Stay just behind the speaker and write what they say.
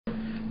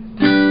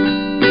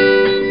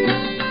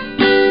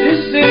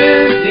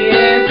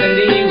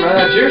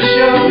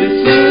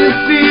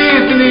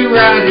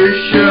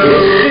Rogers Show.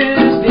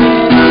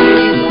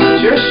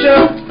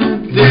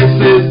 This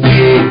is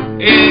the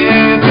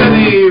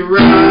Anthony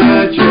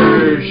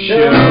Rogers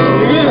Show.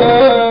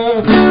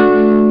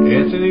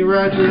 Anthony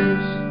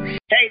Rogers.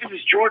 Hey, this is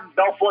Jordan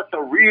Belfort, the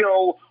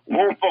real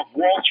Wolf of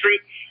Wall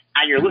Street,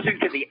 and you're listening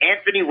to the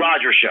Anthony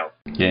Rogers Show.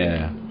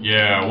 Yeah.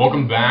 Yeah,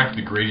 welcome back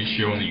to the greatest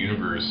show in the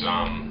universe.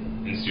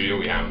 In the studio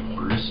we have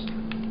Bruce.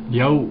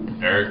 Yo.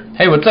 Eric.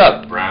 Hey, what's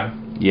up? Brad.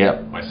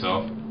 Yep.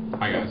 Myself.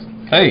 Hi, guys.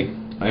 Hey.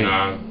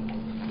 And,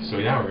 so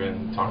yeah, we're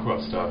going to talk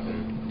about stuff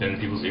and get in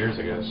people's ears,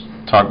 I guess.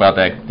 Talk about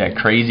that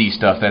crazy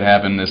stuff that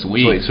happened this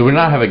week. Wait, so we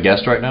not have a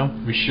guest right now?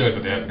 We should,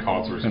 but they haven't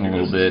called, so we're just In a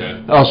going to do little this bit.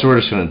 instead. Oh, so we're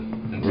just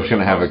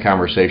gonna have a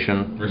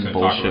conversation. We're just going to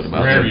bullshit talk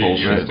about whatever that you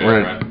bullshit.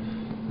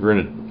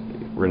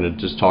 understand, We're gonna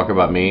just talk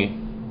about me.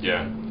 Brad.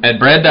 Yeah. At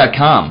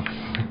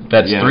Brad.com.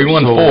 That's Yeah,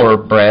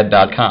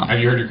 314brad.com. Have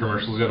you heard your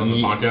commercials yet on the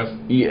podcast?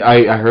 Yeah,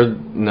 I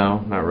heard no,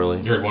 not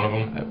really. You heard one of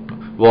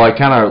them? Well, I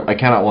kind of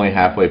only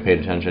halfway paid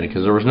attention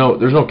because there's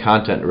no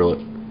content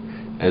really.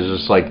 It's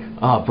just like,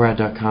 oh,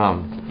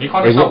 Brad.com. You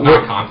call yourself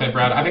not content,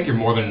 Brad? I think you're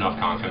more than enough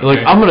content. Like,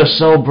 Okay? I'm gonna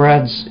sell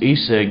Brad's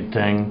e-cig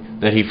thing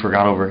that he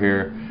forgot over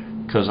here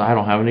because I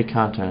don't have any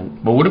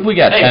content. But what if we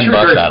got hey, $10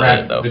 hurts, out Brad.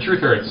 of it, though? The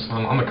truth hurts.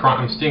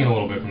 I'm stinging a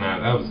little bit from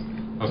that. That was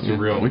too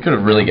real. We could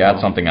have really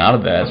got something out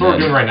of that. That's what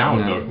we're doing right now.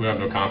 We have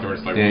no content. We're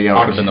just like, Yeah,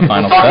 talking in the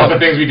final talk about step.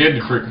 the things we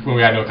did when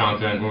we had no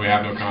content. When we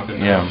have no content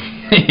now.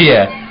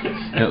 Yeah.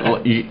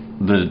 Yeah.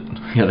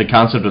 The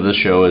concept of this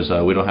show is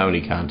we don't have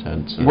any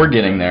content. So We're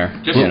getting there.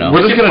 Just- you know.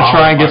 We're just gonna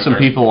try and get some Podcast.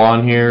 people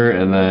on here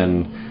and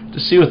then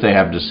just see what they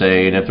have to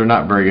say. And if they're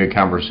not very good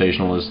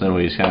conversationalists, then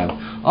we just kind of,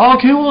 oh,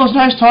 okay, well, it's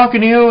nice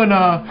talking to you. And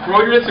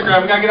Roll your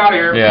Instagram. We gotta get out of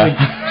here.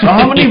 Yeah. so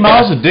how many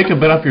miles of dick have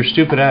been up your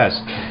stupid ass?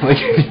 Like,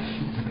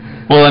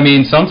 Well, I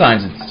mean,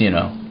 sometimes it's,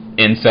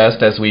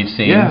 incest, as we've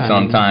seen. Yeah,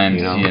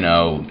 Sometimes,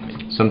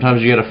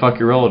 sometimes you gotta fuck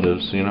your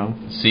relatives,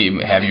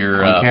 have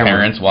your On camera.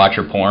 parents watch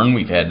your porn.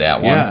 We've had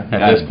that one Yeah,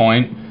 at this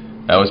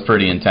point. That was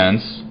pretty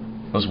intense.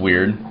 It was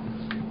weird.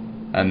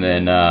 And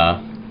then, I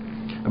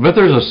bet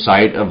there's a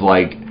site of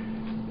like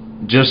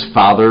just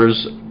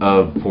fathers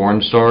of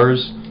porn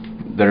stars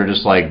that are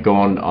just like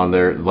going on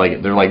their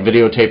they're like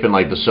videotaping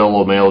like the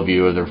solo male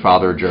view of their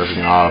father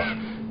jerking off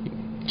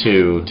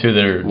to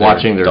their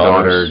watching their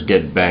daughters. daughter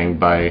get banged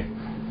by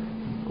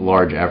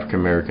large African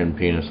American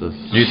penises.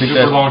 do you think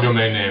Super that long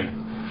domain name.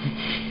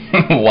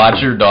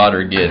 watch your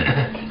daughter get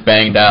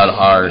banged out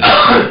hard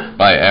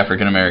by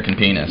African American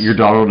penis? Your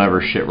daughter will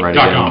never shit right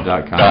 .com.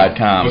 again. .com.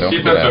 .com. Let's Don't see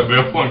if forget that's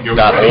available on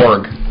Go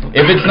 .org.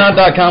 If it's not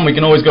 .com, we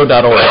can always go .org.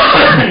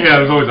 Yeah,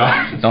 there's always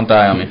that. Don't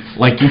die on me.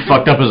 Like you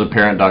fucked up as a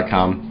parent.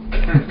 .com.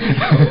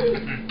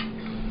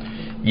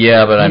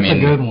 Yeah, but That's a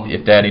good one.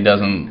 if Daddy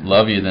doesn't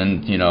love you,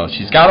 then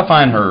she's got to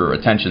find her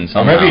attention Or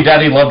somehow. maybe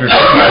Daddy loved her.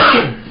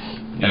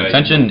 And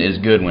attention is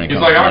good when it He's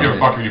comes. like, I don't to give a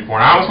fuck if you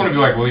porn. I almost want to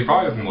be like, well, he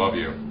probably doesn't love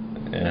you.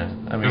 Yeah,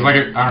 I It's mean, like,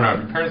 I don't know, if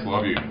your parents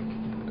love you.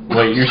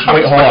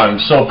 wait, hold on.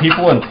 So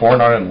people in porn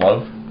aren't in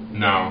love?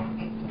 No.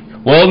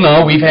 Well,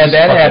 no, we've had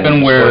that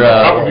happen where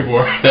A couple people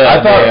are.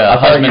 I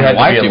thought husband you and had to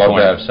wife be in do love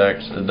porn. to have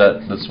sex.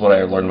 That's what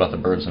I learned about the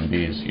birds and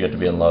bees. You have to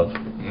be in love.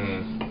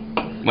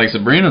 Like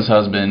Sabrina's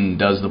husband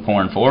does the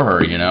porn for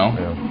her, Yeah.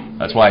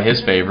 That's why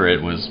his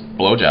favorite was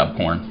blowjob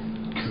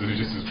porn. Because it was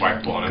just his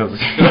wife blowing it. 'Cause-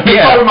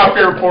 Yeah. Probably my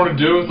favorite porn to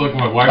do is like when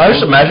my wife I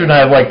just blows imagine I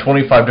have like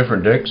 25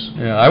 different dicks.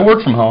 Yeah, I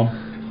work from home.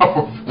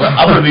 it.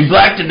 I'm gonna be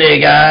black today,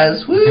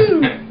 guys.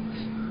 Woo!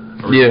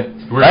 Yeah.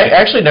 I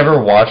actually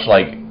never watch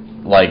like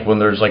when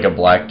there's like a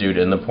black dude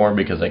in the porn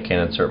because I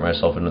can't insert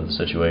myself into the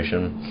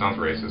situation. Sounds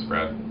racist,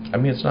 Brad. I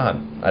mean, it's not.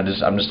 I'm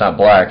just not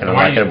black, and I'm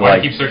Why not do gonna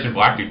you be keep searching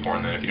black dude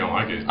porn then if you don't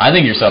like it? I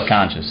think you're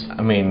self-conscious.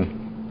 I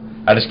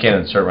mean, I just can't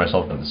insert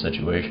myself into the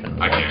situation.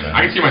 I can.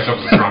 I can see myself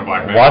as a strong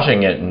black man.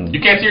 Watching it and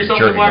You can't see yourself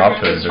as a jerking black off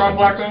man? to it As a is strong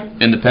different. black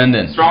man?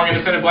 Independent. Strong,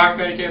 independent black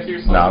man? You can't see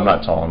yourself? No, I'm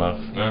not tall enough.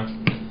 No.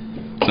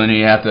 So then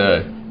you have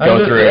to I go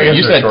guess- through. I guess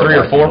You they're said short 3 or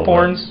black 4 people,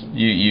 porns.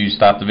 You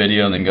stop the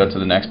video and then go to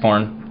the next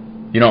porn.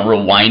 You don't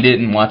rewind it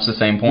and watch the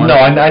same porn. No,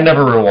 I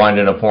never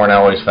rewinded a porn. I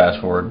always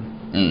fast forward.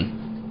 Mm.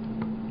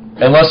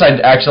 Unless I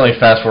accidentally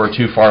fast forward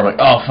too far, I'm like,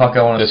 oh fuck,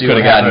 I want to This see what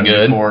coulda gotten happened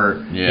good.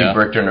 before Yeah. he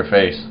bricked her in her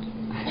face.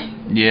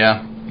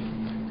 Yeah.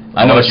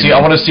 I want to see.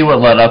 I want to see what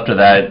led up to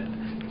that.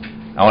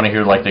 I want to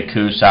hear like the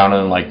coo sound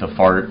and like the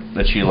fart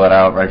that she let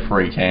out right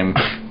before he came.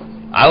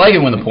 I like it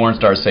when the porn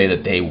stars say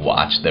that they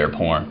watch their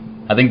porn.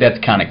 I think that's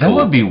kind of cool.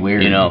 That would be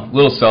weird.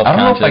 Little self-conscious. I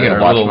don't know if I could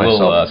watch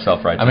myself.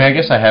 Self-righteous. I mean, I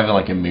guess I have in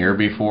like a mirror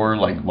before,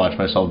 like watch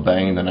myself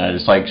bang, and then I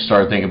just like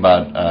started thinking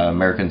about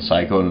American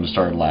Psycho and just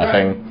started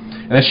laughing.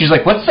 And then she's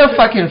like, "What's so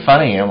fucking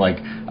funny?" I'm like,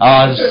 "Oh,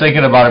 I was just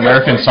thinking about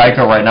American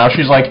Psycho right now."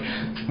 She's like,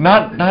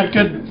 "Not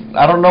good.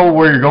 I don't know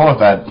where you're going with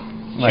that."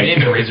 Like, She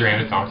didn't even raise her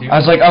hand to talk to you? I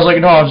was like,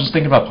 no, I was just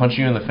thinking about punching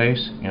you in the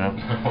face,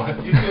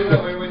 What? You feel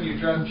that way when you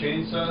drive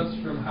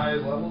chainsaws from high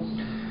levels?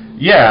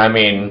 Yeah, I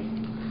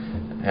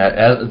mean,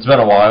 it's been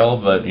a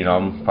while, but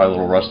I'm probably a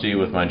little rusty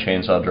with my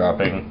chainsaw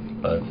dropping.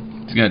 But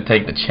it's gonna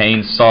take the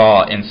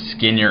chainsaw and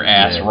skin your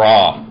ass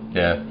raw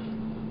yeah,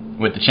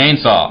 with the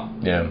chainsaw.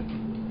 yeah,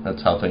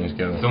 that's how things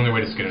go. It's the only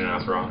way to skin an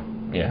ass raw.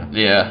 Yeah.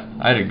 Yeah,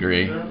 I'd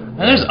agree. And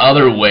there's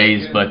other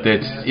ways, but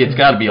it's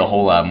got to be a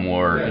whole lot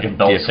more Like a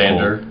belt difficult.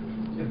 sander.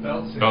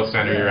 Belt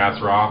sander, your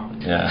ass raw.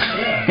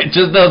 Yeah. It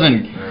just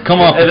doesn't come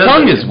off It the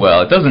tongue doesn't- as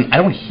well. It doesn't. I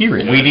don't hear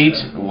it. Weed eat,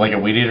 like a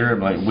weed eater,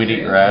 like weed eat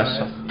your ass.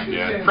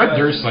 Yeah. Fred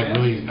Durst, like,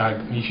 really,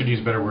 you should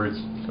use better words.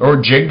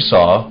 Or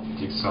jigsaw.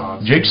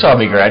 Jigsaw. Jigsaw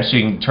be great, so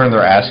you can turn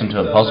their ass into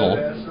a puzzle.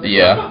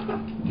 Yeah.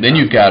 Then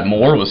you've got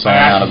more of a song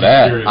out of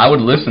that. I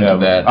would listen to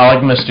that. I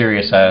like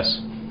mysterious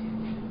ass.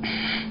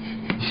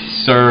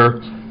 Sir.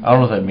 I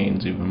don't know what that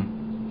means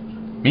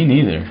even. Me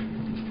neither.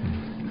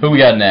 Who we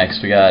got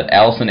next? We got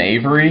Allison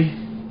Avery,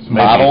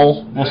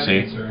 model. We'll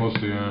see. We'll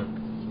see, yeah.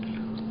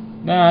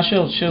 Nah,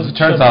 she'll. It turns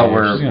she'll out be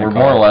here. She's gonna we're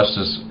call. more or less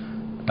just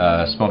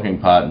smoking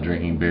pot and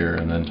drinking beer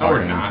and then No,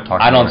 we're talking. not.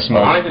 talking I don't about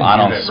smoke. I don't even I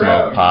do don't that,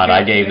 smoke bro. pot. You I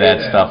can't gave say that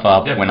that. stuff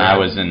up Yeah, when bro. I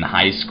was in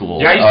high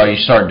school. Yeah, Oh, you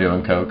started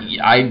doing coke.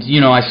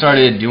 I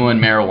started doing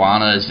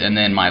marijuanas, and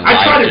then my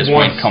tried life it just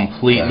went once.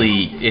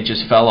 completely. It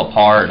just fell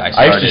apart. I I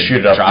started used to shoot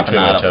it up dropping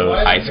between out my of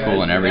toes. high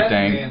school and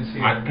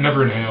everything. I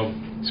never inhaled.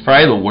 It's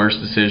probably the worst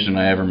decision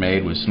I ever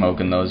made was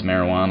smoking those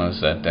marijuanas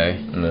that day.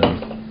 And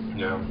then,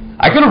 Yeah.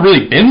 I could have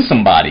really been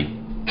somebody.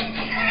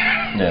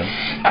 yeah.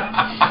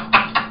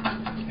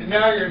 And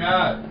now you're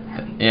not.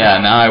 Yeah,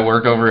 now I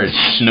work over at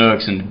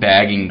Schnucks and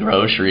bagging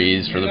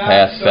groceries for the You're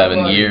past not 7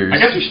 somebody. years. I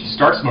guess we should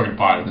start smoking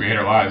pot if we hate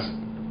our lives.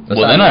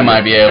 Well, then I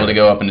might be able to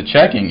go up into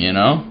checking, you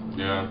know?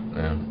 Yeah.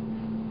 Yeah.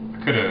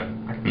 I could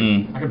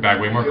Mm. I could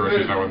bag way more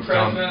groceries if I wasn't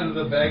stoned. President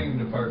of the bagging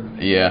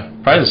department. Yeah.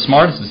 Probably the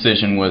smartest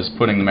decision was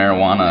putting the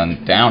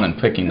marijuana down and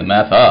picking the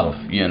meth up,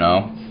 you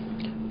know?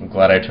 I'm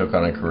glad I took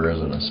on a career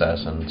as an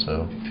assassin,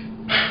 so.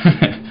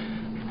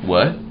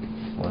 What?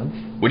 What?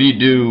 What do you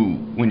do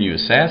when you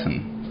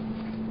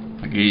assassin?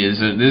 Like, is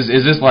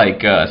this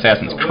like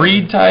Assassin's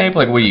Creed type?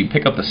 Like, where you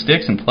pick up the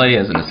sticks and play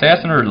as an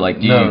assassin, or like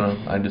do you? No,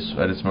 I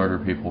just murder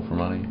people for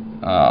money.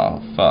 Oh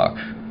fuck.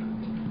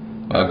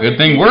 Well, How good many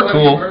thing people we're have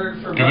cool. you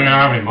murdered for Because we money? don't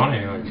have any money.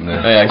 Like,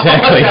 Yeah,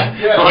 exactly.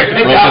 Yeah, Like, yeah.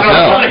 they Roll got this no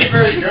out. money.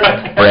 Very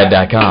good.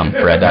 Brad.com.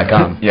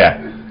 Brad.com. Yeah,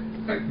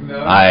 No.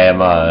 I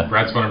am a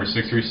Brad's phone number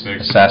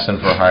 636. assassin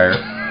for hire.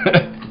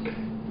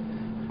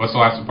 What's the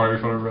last part of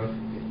your phone number, brother?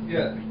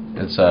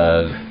 Yeah. It's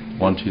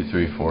 1, 2,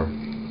 3, 4.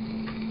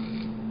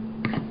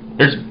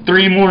 There's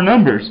 3 more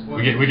numbers.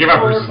 We gave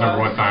out Bruce's number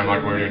one time,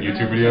 like when we were doing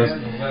YouTube videos,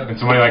 and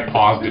somebody like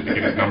paused it to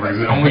get his number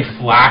because it only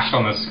flashed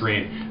on the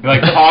screen. They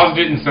like paused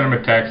it and sent him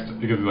a text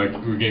because like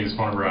we gave his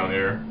phone number out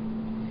there.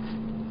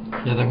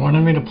 Yeah, they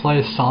wanted me to play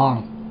a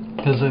song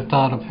because they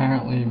thought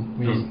apparently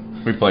we.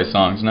 We play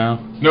songs now.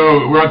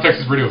 No, we're on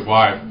Texas Radio's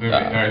live. They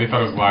Ah.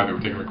 thought it was live. They were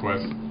taking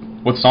requests.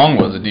 What song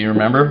was it? Do you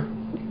remember?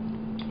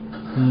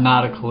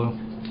 Not a clue.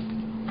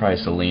 Probably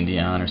Celine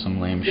Dion or some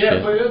lame Yeah,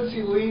 shit. but let's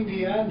see Celine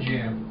Dion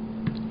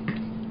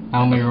jam. I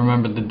only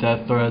remember the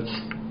death threats.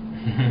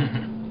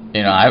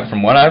 You know,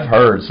 from what I've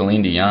heard,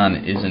 Celine Dion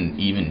isn't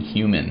even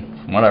human.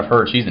 From what I've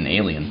heard, she's an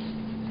alien.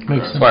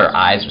 Makes That's sense. why her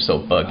eyes are so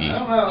buggy. I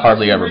don't know.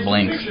 Hardly I've ever seen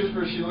blinks. Pictures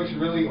where she looks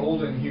really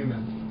old and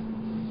human.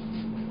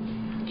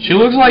 She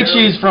looks like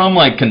she's from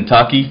like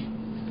Kentucky.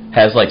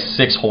 Has like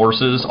 6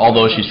 horses,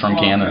 although she's from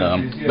Small Canada.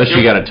 countries, yeah. But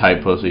she got a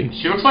tight pussy.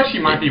 She looks like she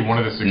might be one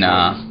of the 6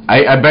 Nah. horses.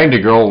 I banged a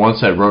girl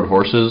once that rode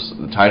horses,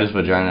 the tightest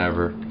vagina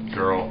ever.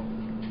 Girl.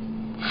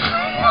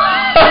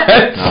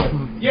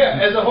 No. Yeah,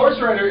 as a horse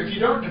rider, if you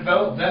don't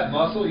develop that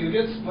muscle, you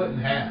get split in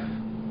half.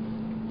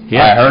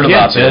 I heard he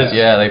about had this. tits.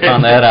 Yeah, they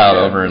found that out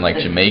over in like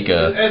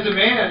Jamaica. As a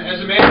man,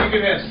 you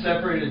can have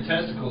separated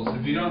testicles.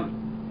 If you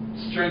don't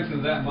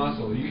strengthen that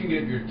muscle, you can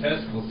get your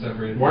testicles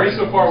separated. Why are you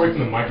so far away from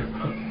the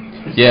microphone?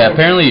 Yeah,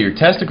 apparently your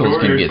testicles Go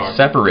can ahead, get talk.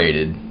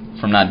 separated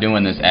from not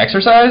doing this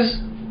exercise.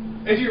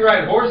 If you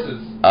ride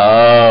horses.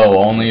 Oh,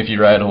 only if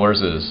you ride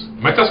horses.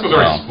 My testicles are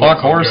already Well, split.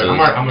 fuck so I'm good.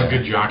 horses. I'm a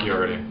good jockey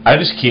already. I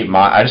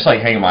just like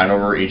hang mine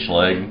over each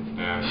leg.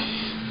 Yeah.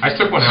 I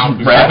just took one out.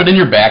 Wrap it in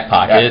your back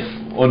pocket.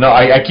 Well, no,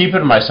 I keep it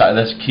in my side.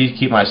 That's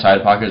keep my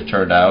side pockets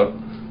turned out,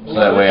 so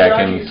that way I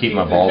can keep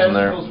my balls in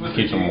there,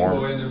 keep them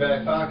warm. In their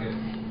back pocket.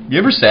 You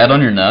ever sat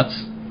on your nuts?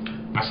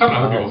 I slept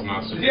on other people's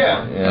nuts.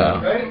 Yeah.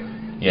 Yeah. Right?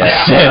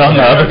 Yeah, Sit on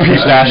the other people's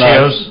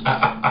pistachios.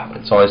 nuts.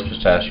 It's always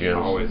pistachios.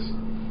 Always.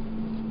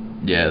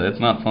 Yeah, that's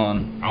not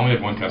fun. I only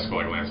have one testicle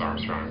like Lance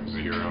Armstrong, who's a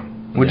hero.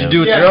 What'd you Yeah. do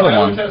with Yeah, your other my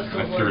one?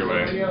 testicles I threw like it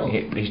away.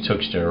 somebody else. He took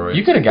steroids.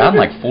 You could have gotten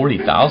like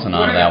 40,000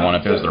 out of that one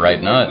if it was the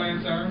right nut.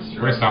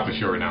 We're gonna stop the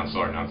show right now and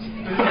sell our nuts.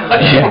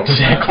 Yeah,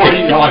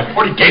 exactly.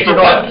 40 gates You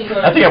know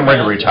what? I think I'm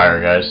ready to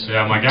retire, guys.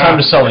 Yeah, I'm like, Time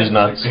to sell these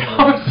nuts.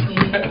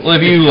 Well,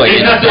 if you like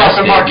These nuts are off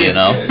the invested,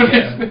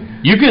 market.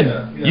 you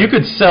know, you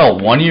could sell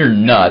one of your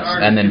nuts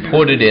and then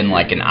put it in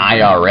like an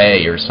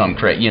IRA or some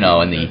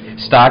in the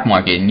stock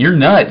market, and your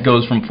nut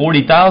goes from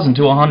 40,000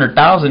 to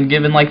 100,000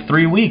 given like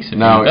 3 weeks if you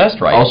Now,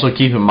 invest right. also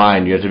keep in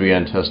mind you have to be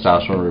on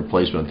testosterone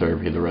replacement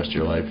therapy the rest of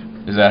your life.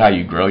 Is that how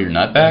you grow your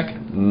nut back?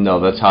 No,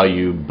 that's how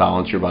you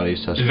balance your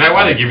body's testosterone. Is that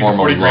why they give you the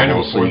hormone 40 grand to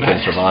levels so you afford can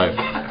that? survive?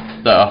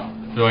 So,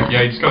 They're like,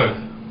 yeah, you just gotta,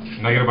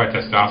 now you gotta buy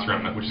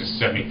testosterone, which is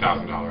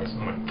 $70,000.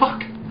 I'm like,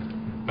 fuck!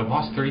 I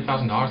lost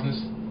 $30,000 in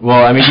this?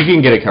 Well, I mean, you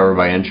can get it covered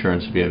by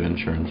insurance if you have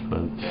insurance,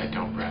 but Yeah,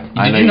 don't, Brad.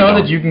 Did you know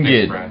that you can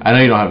Thanks, get? Brad. I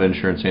know you don't have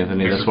insurance,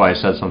 Anthony. That's why I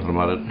said something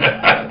about it.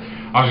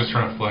 I was just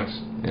trying to flex.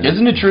 Yeah.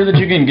 Isn't it true that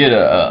you can get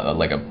a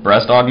like a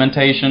breast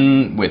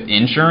augmentation with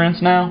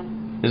insurance now?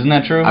 Isn't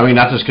that true? I mean,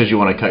 not just because you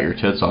want to cut your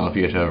tits off.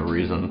 You have to have a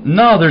reason.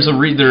 No, there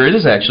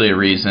is actually a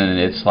reason. And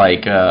it's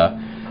like I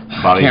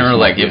can't remember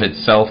like if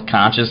it's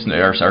self-conscious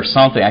or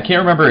something. I can't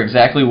remember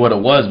exactly what it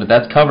was, but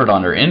that's covered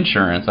under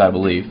insurance, I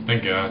believe.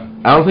 Thank God.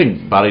 I don't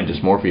think body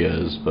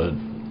dysmorphia is, but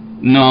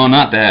No,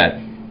 not that.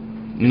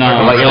 No,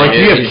 like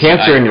you have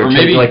cancer in your or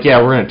tits. maybe Like,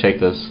 yeah, we're gonna take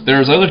this.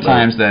 there's other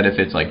times that if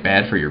it's like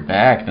bad for your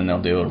back, then they'll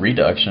do a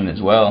reduction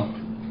as well.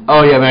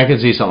 Oh yeah, I mean, I can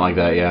see something like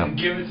that. Yeah,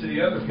 Give it to the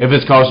other. if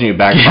it's causing you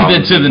back Give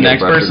problems, it to you the can get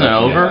next breast person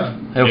reduction. over.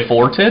 Yeah. Have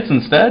 4 tits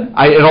instead.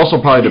 It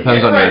also probably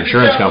depends on your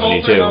insurance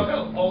company too,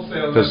 Because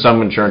because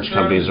some insurance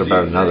companies are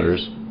better than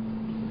others.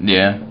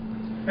 Yeah.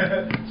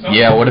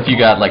 Yeah. What if you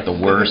got like the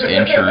worst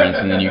insurance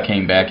and then you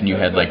came back and you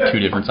had like 2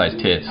 different sized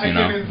tits? I You came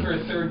know. in for a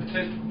third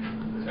tit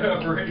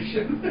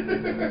operation.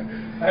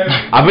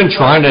 I've been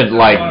trying to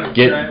like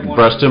get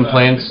breast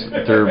implants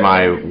through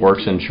my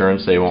works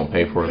insurance. They won't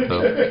pay for it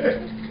though.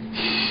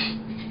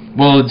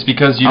 Well, it's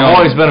because you I've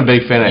always been a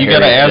big fan of. You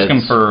gotta hairy ask them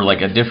tits. for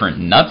like a different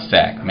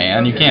nutsack,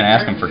 man. You can't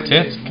ask them for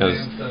tits because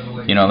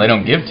you know they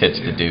don't give tits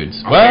to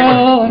dudes.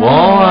 Well,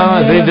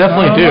 They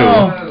definitely do.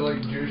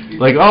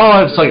 Like,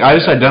 oh, it's like I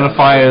just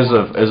identify as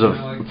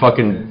a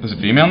fucking Is it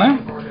female now?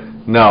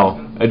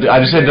 no.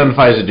 I just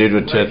identify as a dude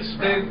with tits.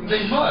 They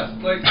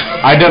must. Like,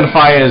 I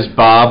identify as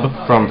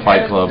Bob from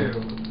Fight Club.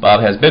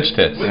 Bob has bitch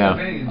tits. Yeah.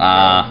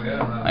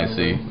 I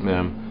see.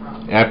 Yeah.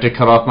 I have to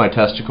cut off my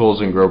testicles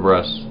and grow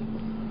breasts.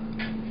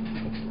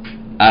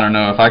 I don't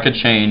know if I could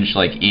change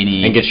like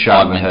any And get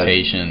shot in the head.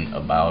 augmentation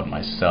about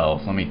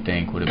myself. Let me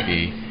think. Would it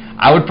be?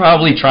 I would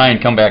probably try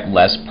and come back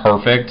less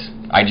perfect.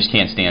 I just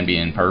can't stand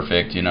being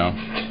perfect, you know.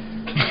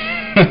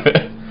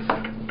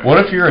 What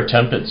if your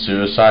attempt at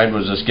suicide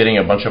was just getting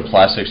a bunch of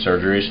plastic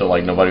surgery so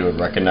like nobody would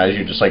recognize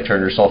you? Just like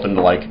turn yourself into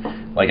like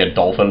a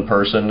dolphin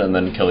person and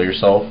then kill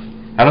yourself?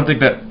 I don't think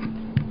that.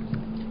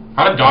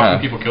 How did dolphin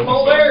Yeah. people kill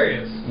themselves?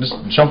 hilarious. Just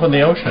jump in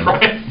the ocean.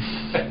 Right.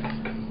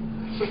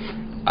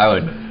 I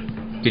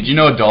would. Did you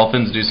know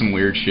dolphins do some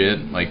weird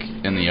shit like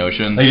in the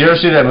ocean? Like, did you ever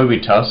see that movie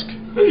Tusk?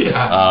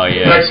 Yeah. Oh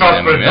yeah, Like that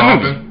Tusk, but a movie.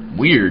 dolphin. That movie's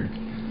weird.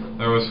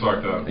 That was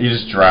fucked up. You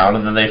just drown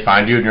and then they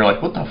find you and you're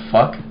like, what the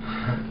fuck?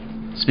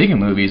 Speaking of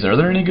movies, are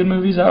there any good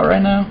movies out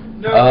right now?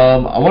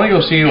 I want to go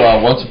see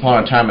Once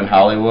Upon a Time in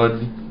Hollywood.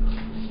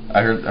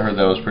 I heard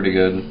that was pretty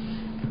good.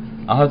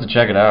 I'll have to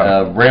check it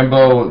out.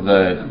 Rambo,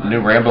 the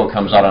new Rambo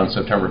comes out on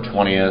September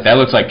 20th. That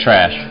looks like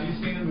trash.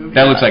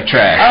 That looks like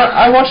trash.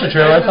 I watched the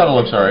trailer. I thought it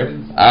looks alright.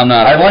 I'm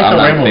not. I like I'm the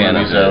not a Rambo fan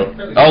of movies,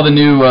 it. though. Oh, the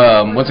new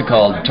what's it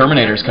called?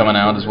 Terminator's coming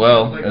out as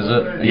well. Is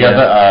it? Yeah,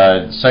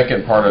 the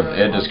second part of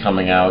it is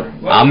coming out.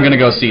 I'm gonna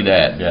go see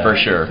that Yeah. for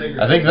sure.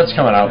 I think that's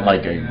coming out in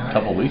like a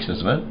couple weeks,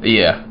 isn't it?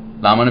 Yeah,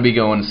 I'm gonna be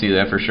going to see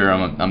that for sure.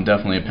 I'm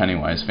definitely a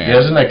Pennywise fan. Yeah,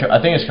 isn't that?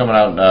 I think it's coming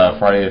out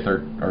Friday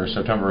or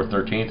September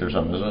 13th or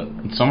something, isn't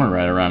it? It's somewhere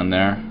right around in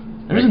there.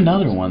 There's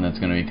another one that's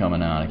gonna be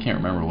coming out. I can't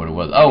remember what it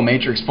was. Oh,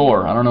 Matrix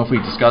 4. I don't know if we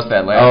discussed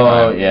that last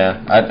time. Yeah.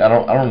 I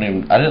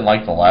didn't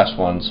like the last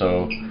one,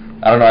 so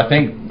I don't know. I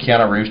think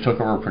Keanu Reeves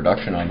took over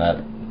production on that.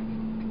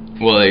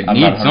 Well, they I'm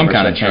need not some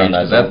kind 100% of sure on change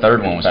that, 'cause that though.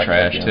 third one was Back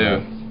trash then,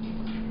 too.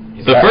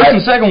 He's The like, first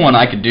and second one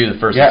I could do. The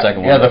first and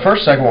second one. Yeah, the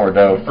first, second one were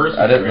dope. First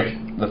I was didn't.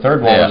 great. The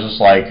third one Yeah. was just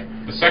like.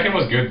 The second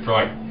was good for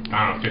like,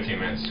 I don't know, 15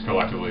 minutes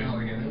collectively.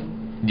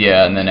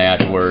 Yeah, and then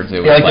afterwards it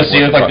was Yeah, like the what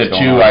scene with the like the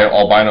fuck's two going on?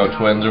 albino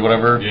twins or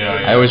whatever.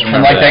 Yeah, I always And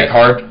remember like that that.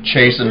 car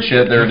chase and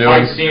shit they were The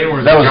doing. fight scene where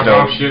That was jumping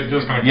off dope. shit, that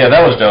was kind of Yeah,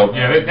 that was dope.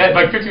 Yeah, that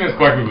like 15 minutes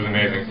collectively was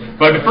amazing.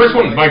 But the first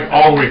one, like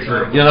all the way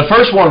through. Yeah, the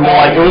first one,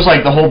 like it was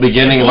like the whole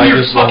beginning, It like blew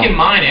your this. fucking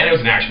mind, and it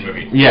was an action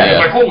movie. Yeah. It was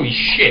like holy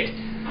shit.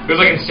 It was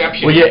like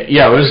Inception. Well,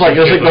 yeah, it was like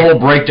the whole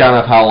breakdown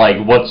of how like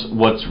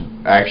what's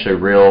actually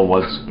real,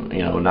 what's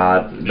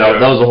not. That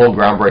was the whole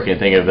groundbreaking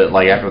thing of it.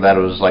 Like after that, it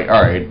was like,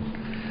 all right.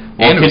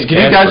 Well, And it was can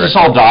you guys Casper. just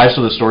all die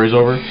so the story's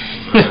over?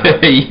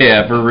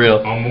 Yeah, for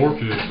real. Oh,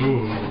 Morpheus.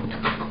 Ooh.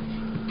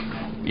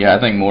 Yeah, I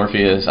think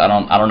Morpheus. I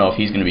don't know if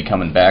he's going to be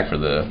coming back for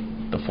the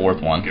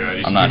fourth one.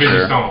 Good. I'm not He's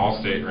sure. selling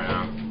Allstate right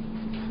now.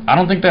 I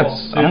don't think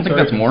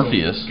that's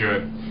Morpheus.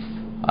 Good.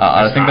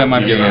 I think that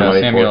might be He's not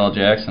waiting Samuel for L.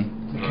 Jackson.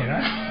 Can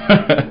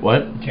I?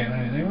 What? Can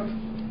I?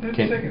 Anyone? That's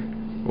Can-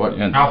 second. What?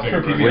 Yeah. I'll take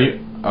it. For Bro. What do you?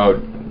 Oh,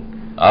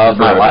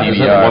 For my left. Is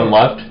there PBR. one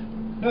left?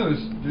 No,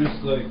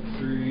 there's like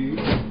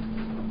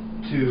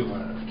 2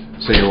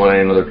 left. So you're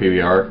wanting another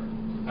PBR?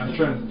 I'm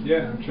trying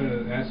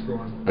to ask for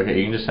one. Okay,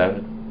 you can just have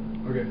it.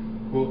 Okay,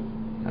 cool.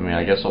 I mean,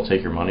 I guess I'll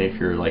take your money if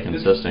you're like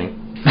insisting.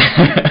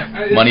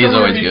 It's Money is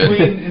somewhere always good.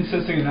 between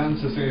insisting and not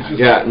insisting. It's just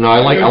Yeah, no, I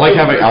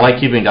like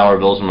keeping dollar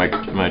bills in my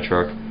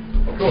truck.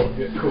 Cool.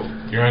 Yeah, cool.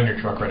 You're on your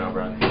truck right now,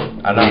 Brad.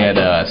 I We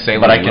had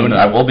Sailor but I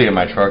Luna. will be in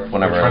my truck We're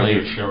whenever I trying to do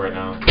leave. a show right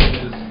now.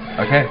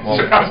 Okay, well,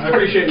 I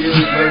appreciate you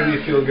letting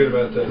me feel good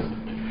about this.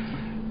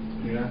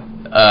 You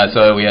know?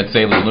 So we had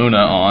Sailor Luna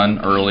on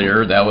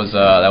earlier. That was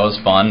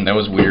fun. That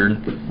was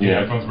weird. Yeah.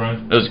 Headphones,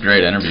 Brian? It was a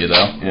great interview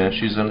though. yeah,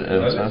 she's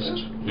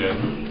incest Yeah.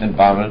 and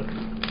vomit.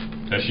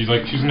 that she's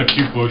into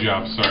few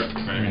blowjobs. Sorry,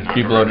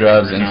 Few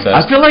blowjobs, incest.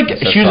 I feel like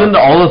she's into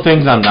all the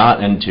things I'm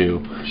not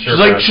into.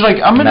 Sure, she's like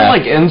I'm into Nah.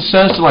 like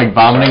incest and like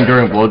vomiting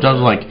during blowjobs.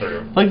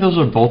 Like those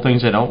are both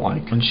things I don't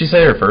like. Didn't she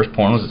say her first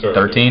porn was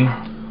 13?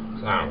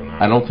 I don't know.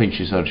 I don't think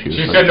she said she was.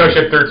 She 13. said no. She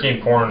had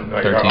 13 porn.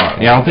 Like,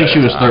 13. Yeah, I don't think she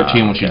was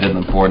 13 when she did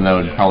the porn. That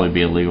would probably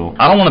be illegal.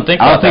 I don't want to think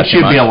I about don't think that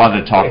too she'd be much. allowed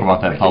to talk about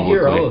that I can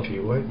hear all publicly.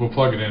 of you. What? We'll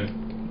plug it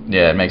in.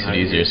 Yeah, it makes it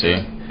easier,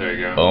 see? There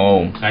you go.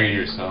 Boom. I can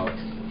hear yourself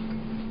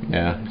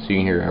Yeah, so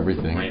you can hear when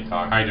everything. you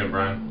talk. How you doing,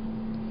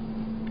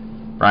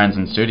 Brian? Brian's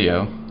in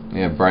studio.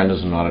 Yeah, Brian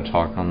doesn't know how to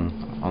talk on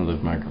the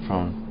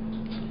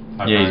microphone.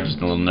 Hi, Yeah, Brian. he's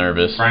just a little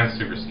nervous. Brian's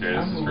super scared.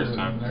 This is his first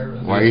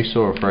time. Why are you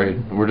so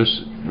afraid? We're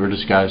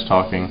just guys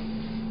talking.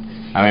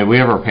 I mean, we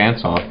have our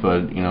pants off,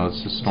 but you know,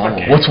 it's just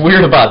normal. okay. What's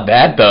weird about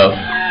that, though?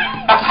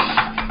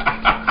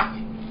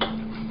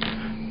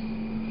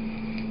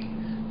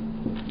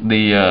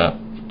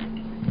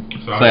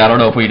 I don't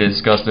know if we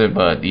discussed it,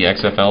 but the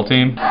XFL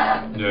team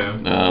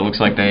Yeah. looks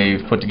like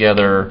they've put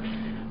together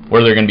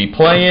where they're going to be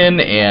playing,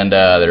 and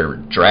their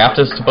draft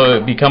is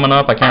to be coming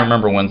up. I can't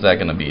remember when's that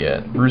going to be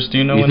at. Bruce, do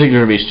you know You when? think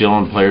they're gonna be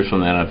stealing players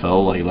from the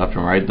NFL, like left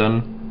and right?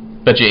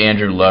 Then Bet you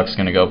Andrew Luck's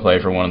going to go play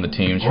for one of the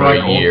teams Or for like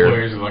a old year,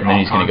 players with, like, and then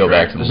all he's going to go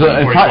back to the so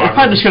league. it's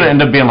probably just gonna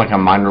end up being like a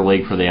minor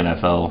league for the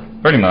NFL.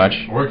 Pretty much.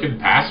 Or it could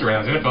pass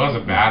around. The NFL has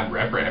a bad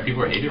rep right now.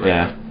 People hate it right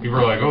Yeah. now. People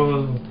are like,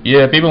 oh.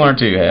 Yeah, people aren't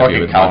too happy Fucking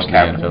with Colin watching the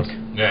Kaepernick.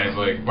 NFL. Yeah, it's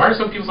like, why are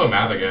some people so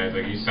mad at that guy? It's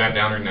like, he sat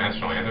down during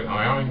national anthem. Oh,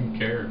 I don't even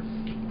care.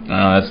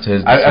 No, that's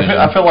his I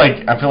decision. feel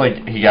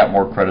like he got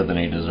more credit than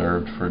he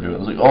deserved for doing it.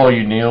 It's like, oh,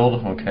 you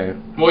kneeled? Okay.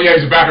 Well, yeah,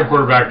 he's a backup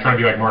quarterback trying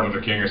to be like Martin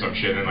Luther King or some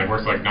shit, and like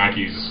works like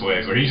Nike uses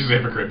slaves. Like he's just a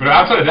hypocrite. But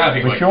outside of that, I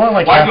think But like, you want,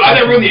 like, why half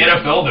they that- ruin the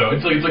NFL though?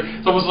 It's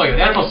almost like the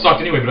NFL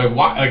sucked anyway. But like,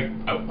 why? Like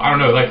I don't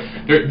know. Like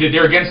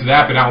they're against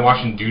that, but now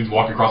watching dudes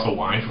walk across a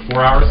line for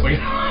 4 hours, like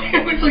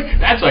it's like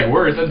that's like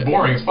worse. That's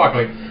boring as fuck.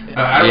 Like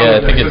I don't Yeah, know.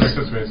 I think That it's- makes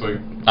sense to me. It's like.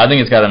 I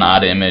think it's got an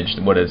odd image,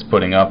 what it's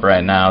putting up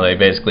right now. They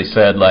basically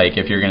said, like,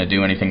 if you're going to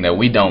do anything that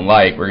we don't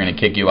like, we're going to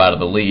kick you out of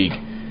the league.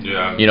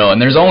 Yeah. You know, and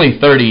there's only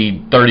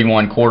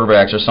 31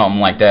 quarterbacks or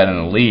something like that in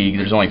the league.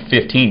 There's only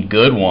 15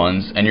 good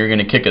ones, and you're going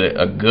to kick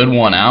a good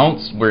one out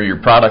where your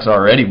product's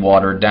already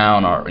watered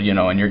down, or you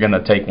know, and you're going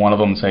to take one of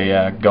them and say,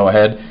 yeah, go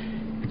ahead.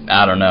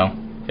 I don't know.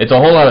 It's a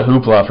whole lot of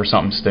hoopla for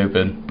something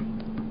stupid,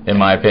 in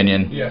my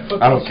opinion. Yeah,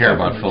 I don't care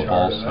about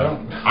football, so.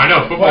 I know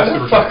Why football's the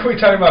super fuck fun. are we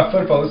talking about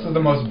football? This is the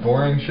most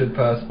boring shit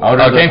possible. I would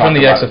Oh, it rather came from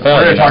talk the about- XFL, We're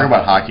you gonna talk know.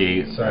 about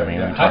hockey. Sorry, I mean,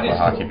 yeah, we can talk hockey's about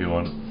hockey cool. if you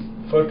want.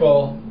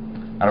 Football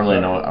I don't really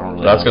know. I don't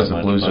really. That's know because the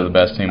that Blues much, are the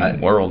best team but in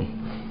the world.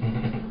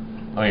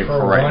 I mean, for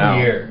for right 1 now.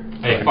 year.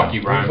 Hey, fuck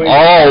you, Brian. Wait,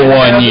 All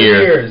 1.5 1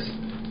 year. years.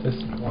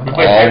 Just one We year.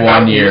 played All 10,000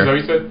 1 years, year.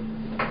 is that what you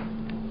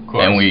said?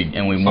 Close.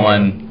 And we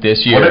won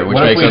this year, What if- which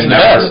what if makes we us the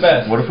never-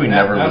 best. What if we Now-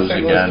 never now lose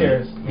St. Louis again?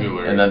 cares.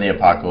 And then the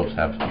apocalypse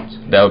happens.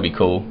 That would be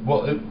cool.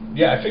 Well,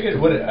 yeah, I figured it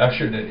would have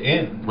ushered it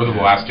in. We're the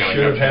last Stanley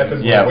Should have Cup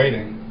happened. Yeah. We're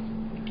waiting.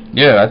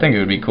 Yeah, I think it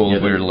would be cool Yeah,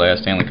 if we the- were the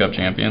last Stanley Cup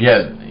champions.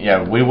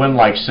 Yeah. We win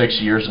like 6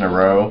 years in a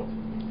row,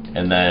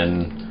 and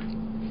then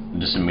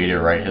just a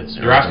meteorite hits.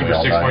 You're asking for we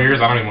all 6 die. more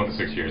years? I don't even want the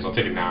 6 years. I'll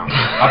take it now.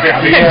 I'll take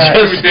it. Yeah,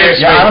 Just damn straight.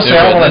 Yeah, honestly,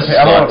 I don't want This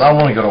to. I sucks. don't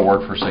want to go to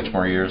work for 6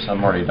 more years.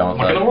 I'm already done with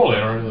Fuck in the that. world, I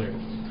don't really.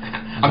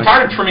 I'm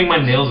tired of trimming my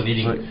nails and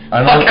eating.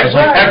 I know, it's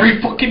like-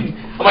 every fucking.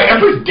 I'm like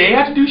every day I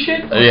have to do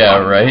shit. Yeah,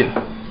 right.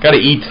 Got to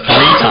eat 3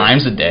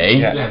 times a day.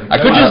 Yeah. I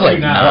could just like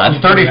I'm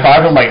not.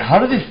 35. I'm like, how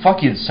do they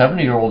fucking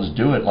 70-year-olds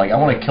do it? Like, I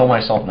want to kill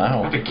myself I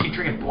now. have to keep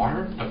drinking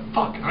water. The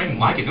fuck? I don't even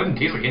like it. It doesn't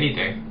taste like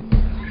anything.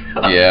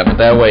 Yeah, but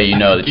that way you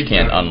know that you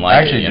can't unlike I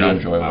actually it. You do know,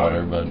 enjoy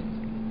water, but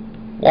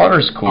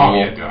water's cool. Oh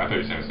yeah, dude, I thought you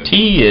were saying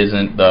Tea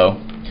isn't though.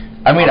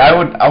 I mean,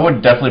 I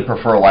would definitely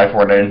prefer a life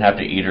where I didn't have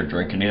to eat or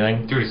drink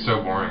anything. Dude, it's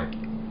so boring.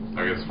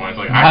 Like at this point, it's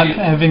like Not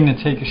actually, having to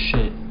take a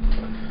shit.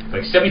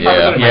 like 75%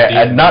 of my Yeah, day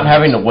and not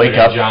having to wake like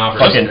a up job or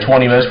fucking something.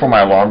 20 minutes before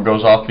my alarm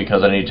goes off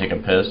because I need to take a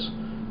piss.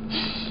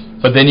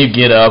 But then you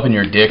get up and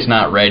your dick's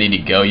not ready to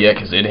go yet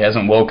because it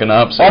hasn't woken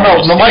up. So Oh you're no,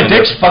 just no, my standing there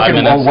dick's for 5 fucking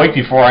minutes. awake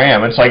before I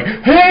am. It's like,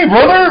 hey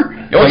brother,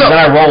 Yo, what's like, up? then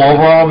I roll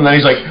over on him, and then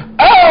he's like,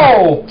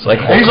 ow! It's like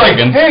And he's Hulk like,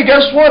 Hogan. hey,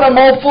 guess what? I'm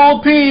all full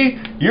of pee.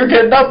 You're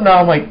getting up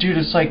now. I'm like, dude,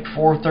 it's like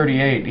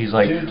 4:38. He's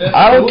like, Dude, that's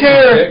I don't cool.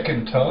 care. Dick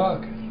can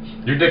talk.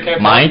 Your dick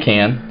can't Mine talk?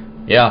 can.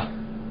 Yeah.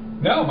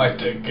 No, my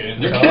dick can't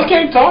Your talk. dick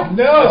can't talk?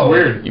 No. That's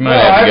weird. You might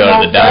have to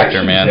go to the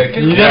doctor, man.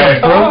 You got a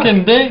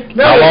broken dick?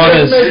 No, How it long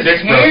just is- makes Your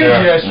dick's hand broken,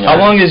 yeah. gestures. How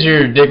long has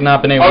your dick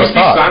not been able Oh, to you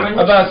speak talk? sign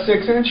language? About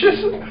 6 inches.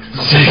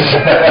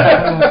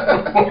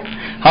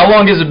 How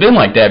long has it been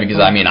like that? Because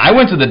I mean, I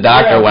went to the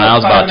doctor Yeah, when I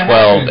was about about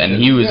 5.5 12,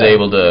 and he was inches, yeah.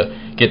 able to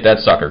get that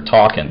sucker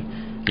talking.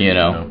 You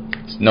know,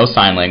 no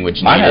sign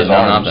language Mine needed, has no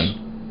arms. nothing.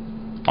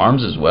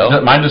 Arms as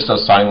well. Mine just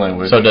does sign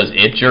language. So does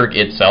it jerk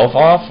itself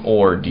off,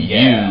 or do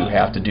Yeah. you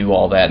have to do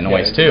all that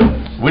noise Yeah. too?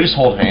 We just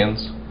hold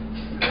hands.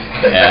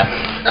 Yeah.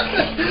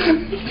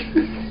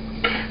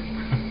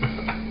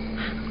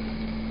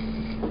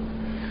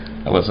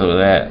 What's up with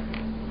that?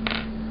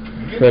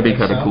 That'd be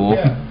kinda cool.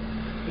 Yeah.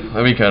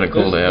 That'd be kind of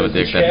cool to have a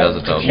dick that does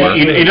its own work.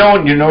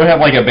 You know, have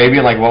like a baby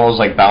in like one of those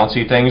like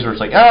bouncy things where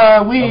it's like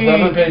wee, A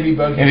rubber baby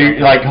buggy. and you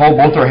like hold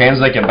both their hands,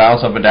 they can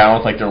bounce up and down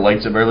with like their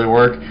legs that barely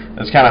work.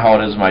 That's kind of how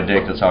it is with my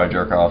dick. That's how I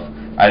jerk off.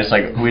 It's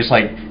like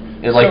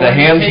the when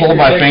you hands take hold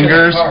your my dick to the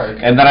fingers, park.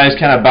 and then I just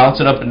kind of bounce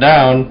it up and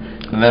down,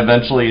 and then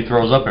eventually he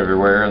throws up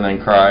everywhere, and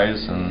then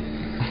cries,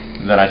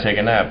 and then I take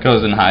a nap.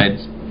 Goes and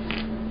hides.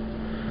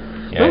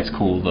 Yeah. That's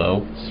cool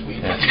though.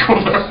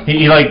 Yeah.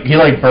 He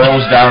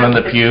burrows down in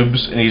the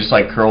pubes, and he just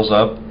like curls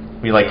up.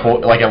 He like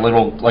like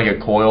a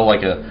coil,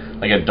 like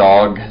a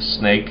dog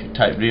snake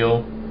type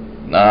deal.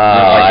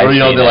 I Or, you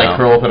know, see they now. like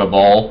curl up in a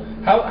ball.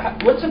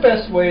 What's the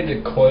best way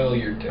to coil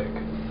your dick?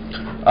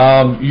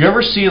 You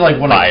ever see like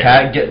when Fire. a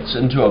cat gets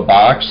into a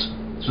box?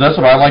 So that's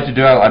what I like to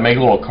do. I make a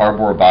little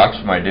cardboard box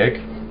for my dick.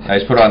 I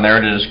just put it on there,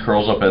 and it just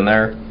curls up in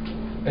there.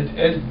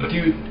 And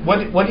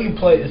what do you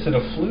play? Is it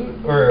a flute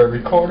or a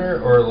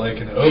recorder or like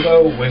an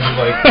oboe when you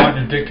like want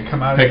your dick to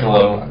come out?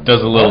 Piccolo. Of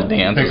Does a little What?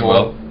 dance as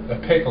Piccolo. well.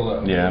 a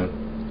piccolo. Yeah.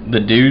 The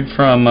dude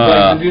from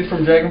Like the dude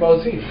from Dragon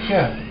Ball Z.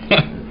 Yeah.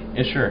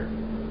 Yeah, sure.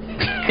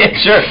 yeah,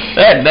 sure,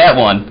 that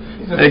one.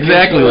 He's a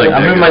Exactly piccolo. like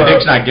I mean, my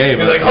dick's not gay, You're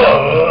but like,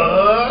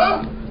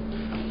 oh.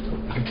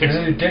 And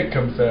then your dick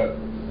comes out.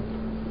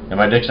 and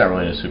my dick's not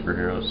really a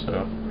superhero,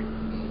 so.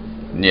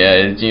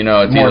 Yeah, it's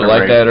More either to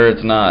like rape. that or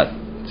it's not.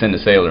 It's into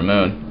Sailor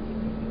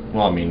Moon.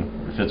 Well, I mean,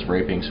 if it's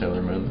raping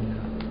Sailor Moon, then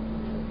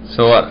yeah.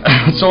 So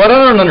so what I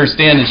don't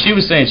understand is she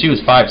was saying she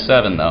was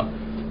 5'7" though.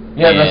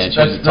 Yeah, And that's she's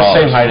the tall.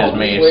 same height as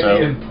me, so.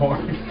 In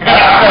porn.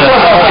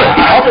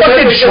 How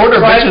fucking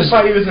shorter I bitches.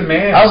 thought he was a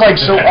man. I was like,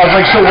 so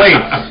wait,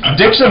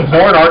 dicks in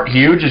porn aren't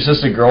huge. It's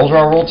just the girls are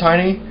all real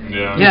tiny.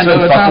 Yeah. Yeah, So no,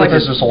 they it's fuck not with like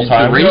us a- this whole the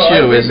time. ratio I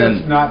think isn't-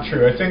 That's not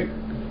true. I think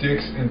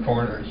dicks in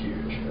porn are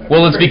huge.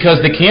 Well, it's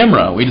because the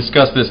camera. We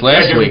discussed this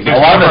last Yeah, week. A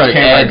lot of it's camera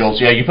Camera angles.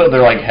 Yeah, you put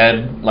their like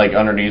head like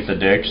underneath the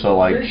dick, so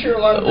like Pretty sure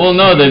a lot of Well, it's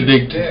no, the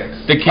huge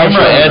dicks. the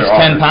camera sure adds there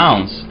are. 10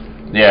 pounds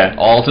yeah,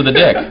 all to the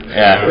dick.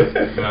 yeah.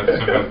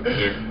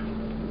 Dick.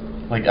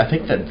 Like I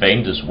think that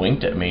Vane just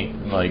winked at me.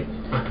 Like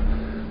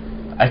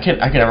I can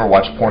never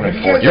watch porn in You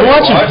 4K. guys You're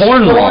watching watch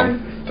porn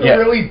wrong. They're Yeah.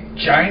 really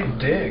giant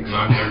dicks. All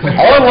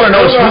I want to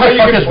know is who the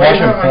fuck is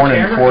watching porn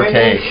in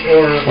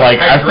 4K. Like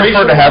I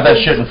prefer to have that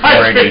shit in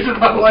 480.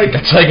 Like,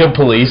 It's like a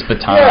police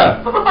baton.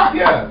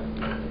 yeah.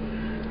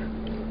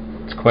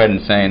 It's quite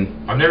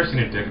insane. I've never seen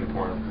a dick in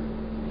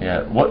porn.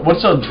 Yeah.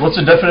 What's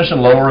the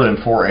definition lower than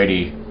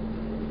 480?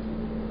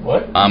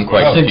 What? I'm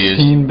quite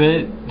confused.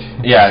 16-bit.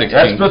 Yeah,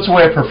 16. that's the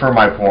way I prefer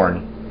my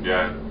porn.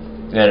 Yeah.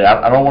 Yeah,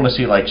 I don't want to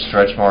see like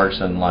stretch marks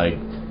and like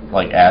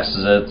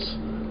asses.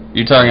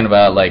 You're talking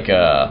about like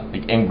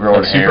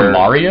Ingrown hair. Super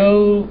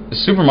Mario?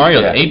 Super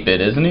Mario's Yeah.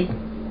 8-bit, isn't he?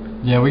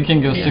 Yeah, we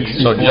can go Yeah,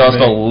 64. So just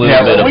a little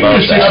Yeah, bit but we above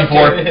can do that.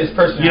 64. His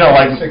personality, You know,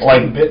 like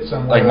 16-bit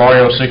somewhere. like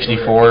Mario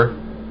 64.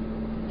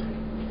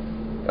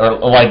 Or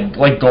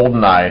like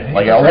GoldenEye.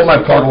 Like I want my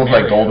porn to look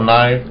like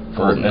GoldenEye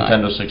for GoldenEye.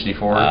 Nintendo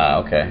 64.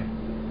 Okay.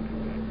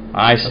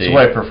 I That's see. the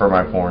way I prefer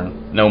my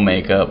porn. No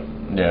makeup.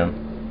 Yeah.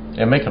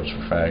 Yeah, makeup's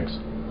for fags.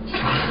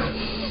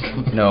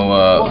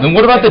 No. Then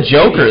what about the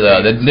Joker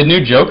though? The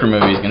new Joker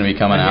movie is going to be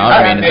coming out.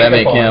 I mean, does that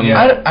make him?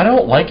 I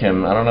don't like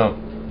him. I don't know.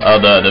 Oh,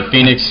 the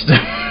Phoenix,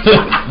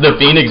 the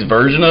Phoenix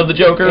version of the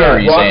Joker, or are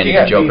you saying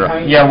Joaquin Joker?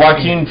 behind- Yeah,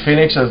 Joaquin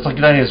Phoenix. That's like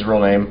not his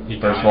real name.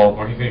 First of all,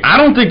 I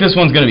don't think this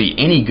one's going to be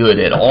any good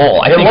at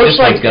all. I it think looks this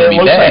like one's going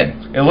to be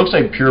bad. it looks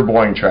like pure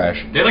boring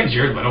trash. They let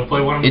Jared Leto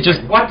play one. It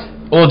just- what?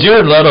 Well,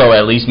 Jared Leto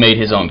at least made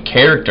his own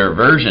character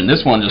version.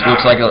 This one just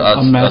looks like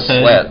a meth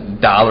head. slat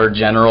Dollar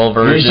General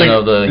version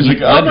of the He's Heath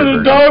like, I'm Ledger gonna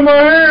version. dye my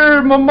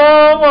hair. My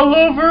mom, I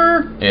love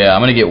her. Yeah,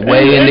 I'm gonna get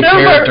way And into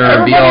character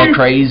and be all everybody-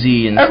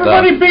 crazy and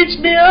Everybody stuff. beats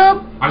me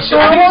up. I'm So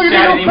I I'm think all it's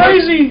gonna sad. go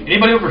crazy.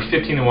 Anybody over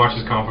 15 that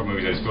watches comic book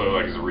movies, I just feel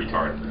like is a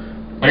retard.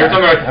 Like every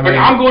time they're like, I mean,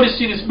 I'm going to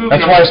see this movie.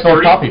 That's and why I'm I smell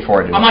 30 coffee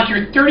for it. I'm like,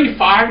 you're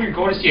 35 and you're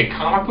going to see a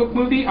comic book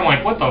movie? I'm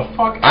like, what the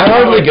fuck? I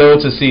hardly go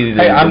to see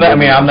the. Hey, I'm that- I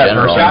mean, I'm that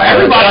in general. person.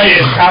 Everybody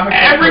is. Comic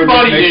book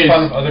Everybody movies is. make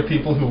fun of other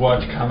people who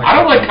watch comic. I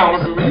don't book like comic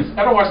movies.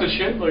 I don't watch this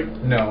shit. Like,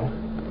 No.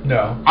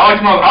 I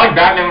like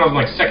Batman when I was in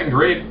like second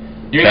grade.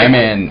 You know,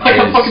 Batman like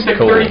I'm is fucking like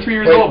cool. 33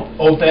 years Wait, old.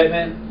 old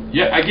Batman.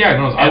 Yeah,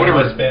 no, And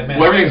whatever. was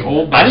Batman. Well, everything's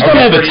old. I just don't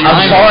have the I'm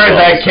time. sorry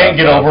for that I all can't stuff.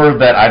 get over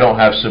that I don't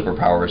have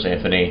superpowers,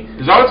 Anthony.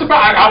 Is that what it's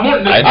about? I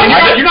want.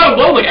 You're not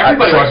alone. Like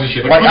everybody watches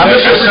this shit. Like I'm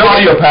just a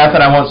everybody- sociopath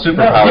and I want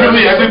superpowers.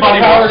 Literally everybody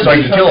watches So I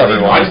it. can kill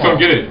everyone. I just don't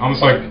get it. I'm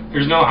just like,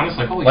 I'm just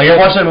like, holy Like shit. I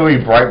watched that movie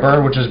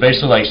Brightburn, which is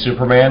basically like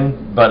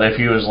Superman, but if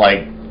he was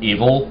like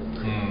evil.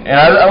 And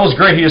that was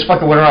great. He just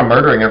fucking went around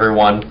murdering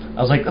everyone.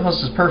 I was like, oh,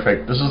 this is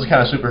perfect. This is the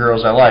kind of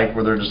superheroes I like,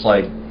 where they're just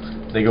like,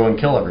 they go and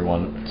kill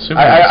everyone.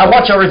 I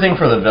watch everything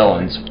for the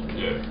villains.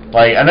 Yeah.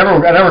 Like I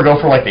never go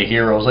for like the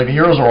heroes. Like the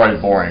heroes are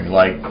always boring.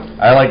 Like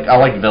I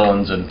like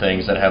villains and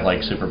things that have like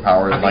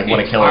superpowers and like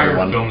want to kill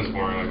everyone. Film is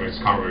boring. Like it's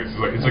comic movies.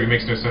 It's like it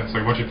makes no sense.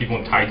 Like a bunch of people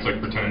in tights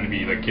like pretending to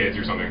be like kids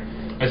or something.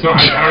 I don't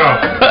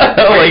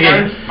know. Like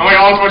I'm like,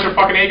 oh, it's a bunch of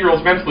fucking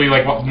 8-year-olds mentally,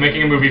 like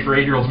making a movie for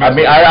 8-year-olds I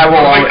mentally. mean, I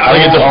will. I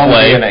think it's a only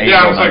play. be an Yeah,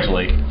 I angel was like,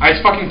 mentally. I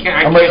just fucking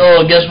can't. I'm like,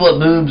 oh, guess what,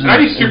 boobs? And I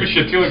do stupid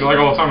shit too, like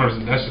all the time.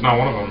 That's just not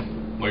one of them.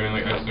 Like,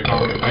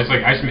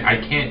 I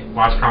can't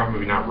watch a comic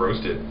movie not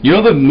roasted. You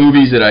know the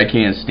movies that I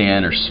can't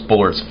stand are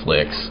sports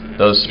flicks.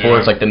 Those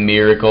sports like The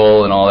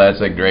Miracle and all that's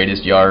like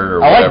Greatest Yard or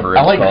whatever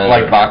I it's called.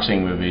 like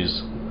boxing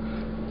movies.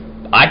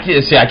 I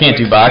can't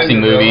do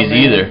boxing movies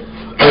either.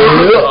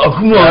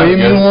 Come on, give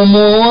me one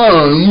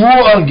more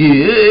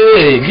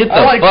Rocky. Get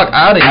the fuck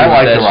out of here. I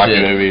like with the that Rocky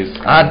shit. movies.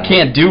 I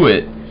can't do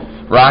it.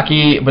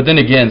 Rocky, but then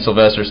again,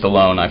 Sylvester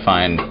Stallone, I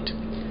find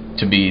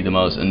to be the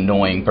most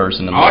annoying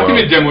person in the I like world.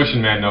 him in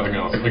Demolition Man, nothing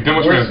else. Like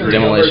Demolition Man.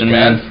 Demolition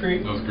Man.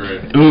 That was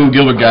great. Ooh,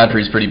 Gilbert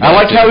Gottfried's pretty bad. I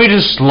like too. how he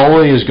just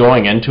slowly is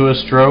going into a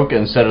stroke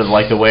instead of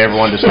like the way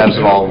everyone just has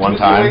it all at one The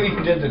way time.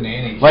 he did the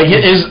nanny. Like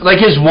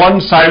his one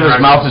side of his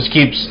mouth just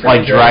keeps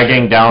like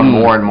dragging down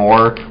more and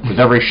more with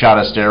every shot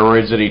of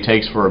steroids that he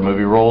takes for a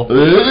movie role.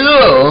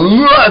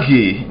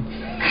 Rocky.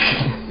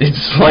 It's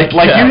Like you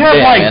have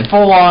goddamn, like man.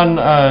 full on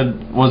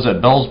was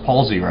it Bell's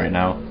palsy right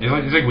now? He's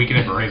like Weekend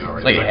at Bernie's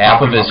already. Like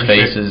half of his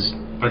face is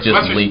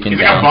just leaking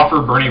he's down. like a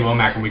buffer Bernie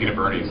Lomax from Weekend at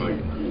Bernie's. Like,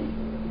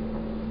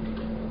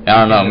 I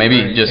don't know,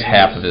 maybe just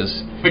half of his,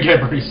 Weekend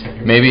at Bernie's.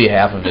 maybe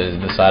half of his,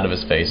 the side of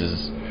his face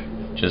is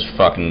just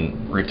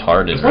fucking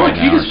retarded Well, right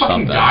like, he now or just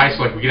fucking something. died,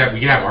 so like we could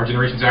have our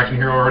generation's action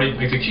hero already.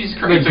 Like Jesus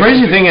Christ. The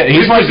crazy thing is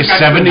he's like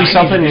 70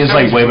 something and he's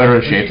like way better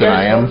in shape than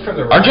I am.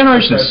 Our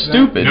generation's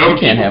stupid. No, We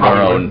can't have our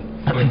own.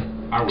 I would.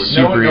 No one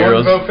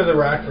superheroes. vote for The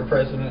Rock for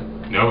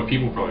president. No, but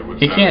people probably would.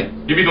 He can't-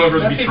 He'd be the only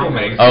person to be People Trump.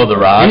 make- Oh, The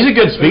Rock. He's a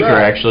good speaker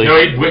Right. actually. No,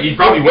 he'd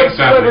probably What win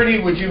sadly. celebrity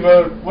would you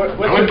vote? What I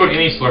wouldn't vote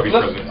any celebrity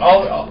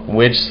president.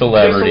 Which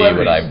celebrity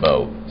would I celebrities.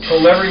 vote?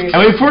 Celebrities. I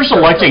mean, if we're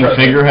selecting for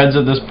president. figureheads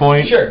at this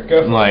point, Sure,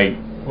 go for it. like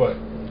What?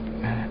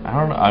 I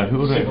don't know who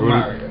would Super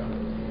Mario.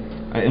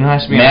 it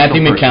has to be an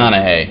Matthew actual person.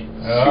 McConaughey.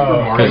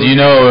 Oh. Because you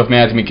know if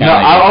Matthew McConaughey. No,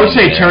 I would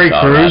say gets in Terry there,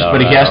 it's Crews, all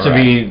but he right, has all to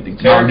right. be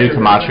Mountain Dew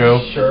Camacho.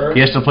 Sure. He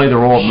has to play the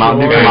role of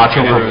Mountain Dew Sure.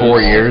 Camacho for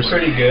 4 years.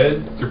 Pretty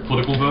good. Your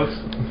political votes?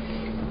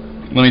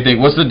 Let me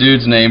think. What's the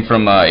dude's name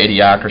from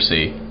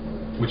Idiocracy?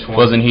 Which one?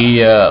 Wasn't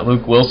he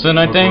Luke Wilson?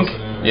 I Luke think.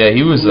 Wilson, Yeah,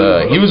 he was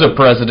a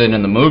president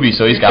in the movie,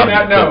 so he's got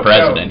to be the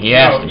president. He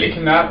has to You be.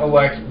 cannot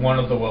elect one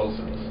of the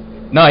Wilsons.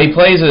 No, he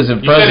plays as a You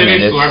said president.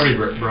 any It's-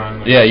 celebrity,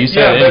 Brian. Yeah, you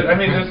said Yeah, it. but I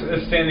mean, this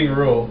is a standing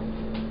rule.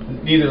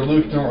 Neither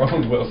Luke nor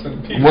Owen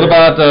Wilson. Peter. What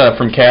about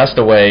from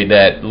Castaway,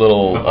 that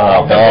little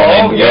ball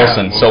named yeah.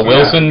 Wilson? So Wilson,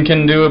 Wilson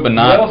can do it, but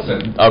not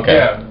Wilson. Okay,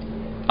 Yeah.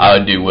 I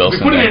would do We Wilson.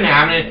 put it in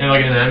then. an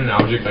inanimate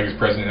object like his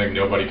president, like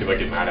nobody could like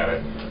get mad at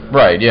it.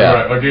 Right? Yeah.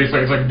 Right, like it's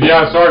like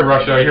yeah, sorry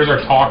Russia, here's our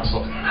talks. You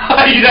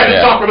have to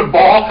Yeah. talk with a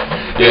ball.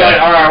 You're Yeah.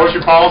 like, all right, what's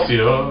your policy?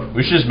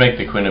 We should just make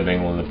the Queen of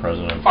England the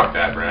president. Fuck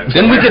that, Brad.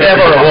 Then we could have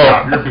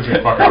our You're pissing the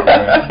fuck off,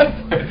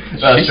 man. She's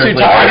too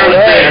strictly- I know tired.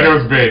 it's bait. I know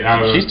it's bait. I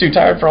don't know. She's too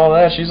tired for all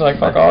that. She's like,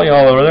 fuck all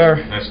y'all over there.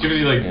 It's too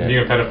busy like Yeah. being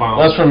a pedophile. Well,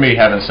 that's from me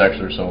having sex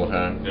with her all the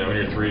time. Yeah, when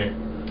you're 3.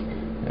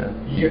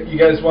 You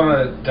guys want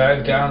to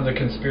dive down the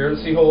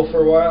conspiracy hole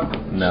for a while?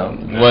 No.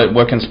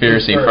 What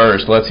conspiracy Who's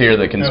first? first? Let's hear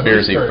the No, who's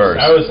conspiracy first.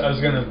 I was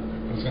gonna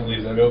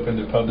leave that open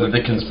to public.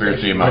 The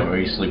conspiracy about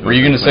me sleeping. Were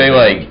you with gonna say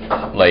the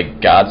Queen.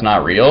 like God's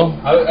not real?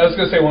 I was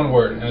gonna say one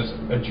word, and it's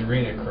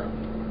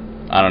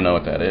adrenochrome. I don't know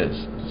what that is.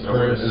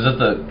 Is it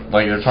the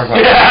like they're talking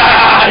about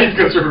Yeah, he's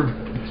good for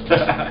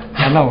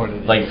I know what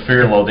it is. like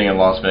fear and loathing in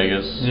Las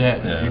Vegas?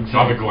 Yeah.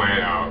 not the gland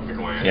out, the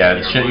gland. Yeah,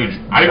 the shit you.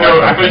 I didn't know.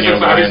 I thought you said,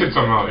 Gland.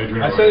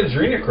 something else. I said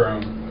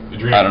adrenochrome.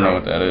 I don't know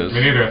what that is. Me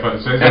neither. I thought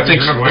it says That's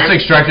it's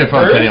extracted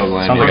from First? pineal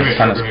gland. Sounds like yeah. a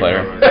tennis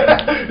player.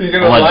 You're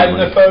gonna lie to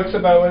Allegedly. the folks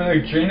about what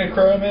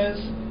adrenochrome is?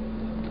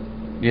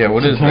 Yeah,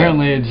 what is that?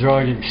 Apparently a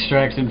drug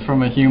extracted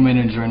from a human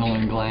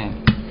adrenaline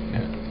gland.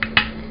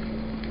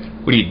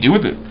 What do you do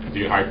with it?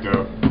 You get hyped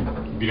up.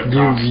 Beat up You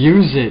cops.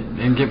 use it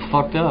and get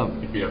fucked up.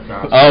 You beat up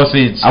cops. Oh,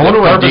 see, I wonder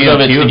the what purpose of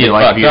it DMT is to would be get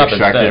like fucked if you up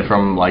extracted instead.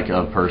 from like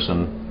a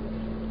person.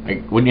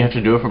 Like, wouldn't you have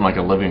to do it from like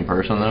a living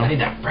person though? I need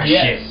that fresh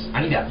Yes. shit.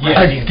 I need that Yes. fresh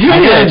I shit. I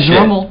got a shit.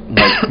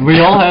 Dremel. We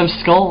all have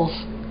skulls.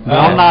 But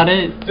I'm not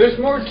it. There's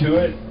more to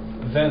it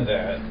than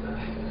that.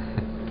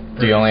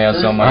 Do you only have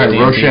so much? Alright,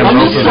 DMT? Rochambeau I'm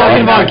just Those talking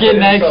are about all-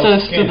 getting It's all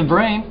access to skin. the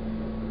brain.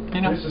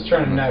 You know? He's just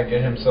trying to not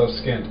get himself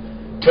skinned.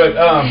 But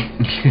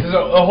there's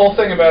a whole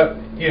thing about,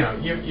 you know,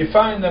 you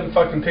find them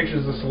fucking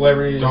pictures of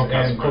celebrities Don't and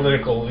cuss, man.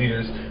 political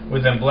leaders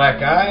with them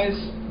black eyes,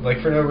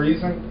 like for no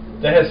reason.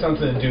 That has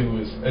something to do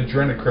with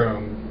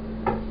adrenochrome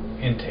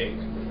intake.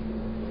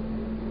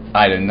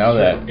 I didn't know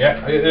that.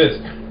 Yeah, it is.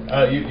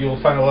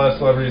 You'll find a lot of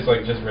celebrities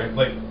like just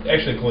like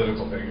actually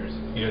political figures.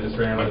 You know, just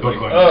randomly Like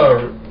Bill like,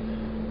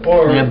 Clinton.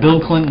 or Yeah, Bill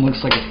Clinton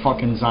looks like a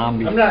fucking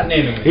zombie. I'm not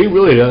naming He it.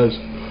 really does.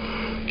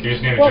 You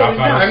just need a Well, job no,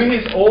 title. I mean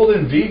he's old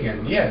and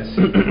vegan. Yes,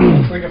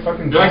 it's like a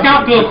fucking. You're like,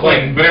 not Bill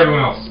Clinton, but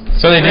everyone else.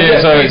 So they do. The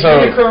So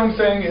adrenochrome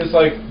thing is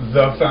like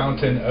the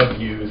fountain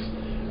of youth.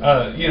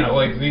 You know,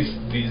 like these.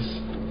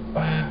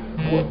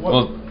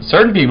 Well,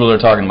 certain people are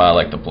talking about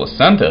like the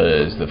placenta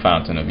is the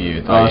fountain of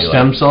youth.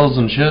 Stem cells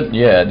and shit.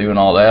 Yeah, doing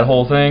all that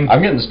whole thing.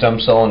 I'm getting stem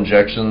cell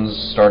injections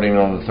starting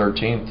on the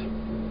 13th.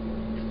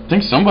 I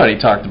think somebody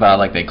talked about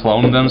like they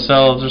cloned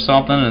themselves or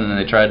something, and then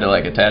they tried to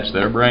like attach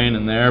their brain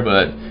in there,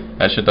 but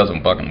that shit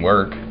doesn't fucking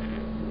work.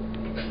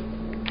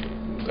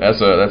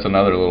 That's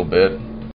another little bit.